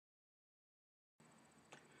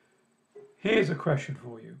Here's a question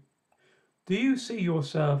for you. Do you see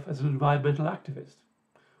yourself as an environmental activist?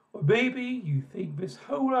 Or maybe you think this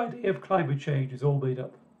whole idea of climate change is all made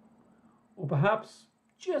up. Or perhaps,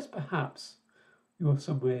 just perhaps, you're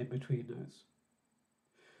somewhere in between those.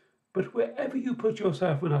 But wherever you put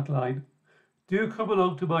yourself on that line, do come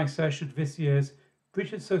along to my session at this year's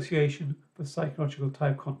British Association for Psychological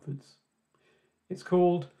Type Conference. It's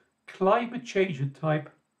called Climate Change and Type,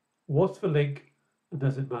 What's the Link and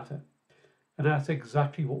Does It Matter? And that's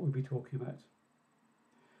exactly what we'll be talking about.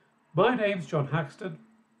 My name's John Hackston.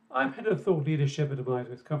 I'm Head of Thought Leadership at a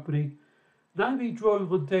Mindfulness company, and I'll be drawing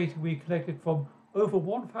on data we collected from over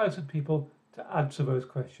 1,000 people to answer those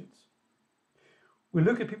questions. We'll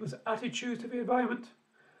look at people's attitudes to the environment,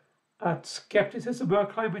 at skepticism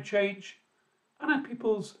about climate change, and at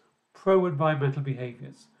people's pro-environmental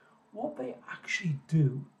behaviours, what they actually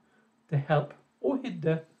do to help or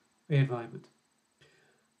hinder the environment.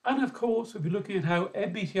 And of course, we'll be looking at how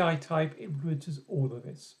MBTI type influences all of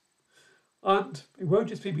this. And it won't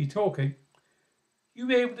just be me talking. You'll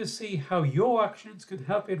be able to see how your actions can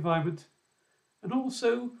help the environment, and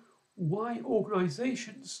also why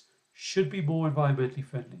organisations should be more environmentally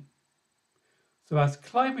friendly. So that's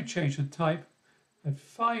Climate Change and Type at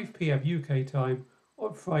 5 p.m. UK time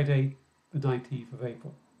on Friday, the 19th of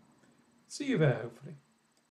April. See you there, hopefully.